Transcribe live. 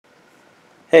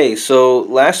Hey, so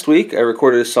last week I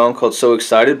recorded a song called So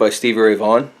Excited by Stevie Ray.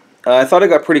 I thought I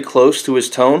got pretty close to his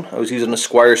tone. I was using a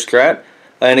Squier Strat,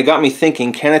 and it got me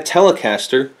thinking, can a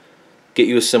Telecaster get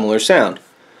you a similar sound?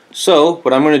 So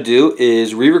what I'm going to do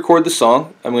is re-record the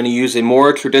song. I'm going to use a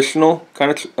more traditional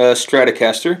kind of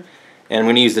Stratocaster, and I'm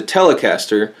going to use the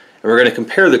Telecaster, and we're going to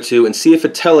compare the two and see if a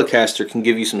Telecaster can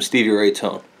give you some Stevie Ray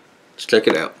tone. Let's check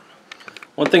it out.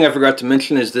 One thing I forgot to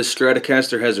mention is this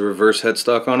Stratocaster has a reverse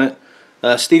headstock on it.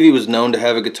 Stevie was known to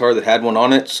have a guitar that had one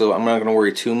on it, so I'm not going to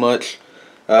worry too much.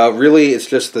 Really, it's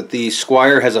just that the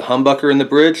Squier has a humbucker in the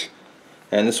bridge,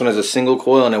 and this one has a single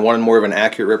coil, and I wanted more of an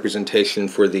accurate representation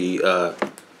for the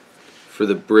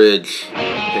bridge.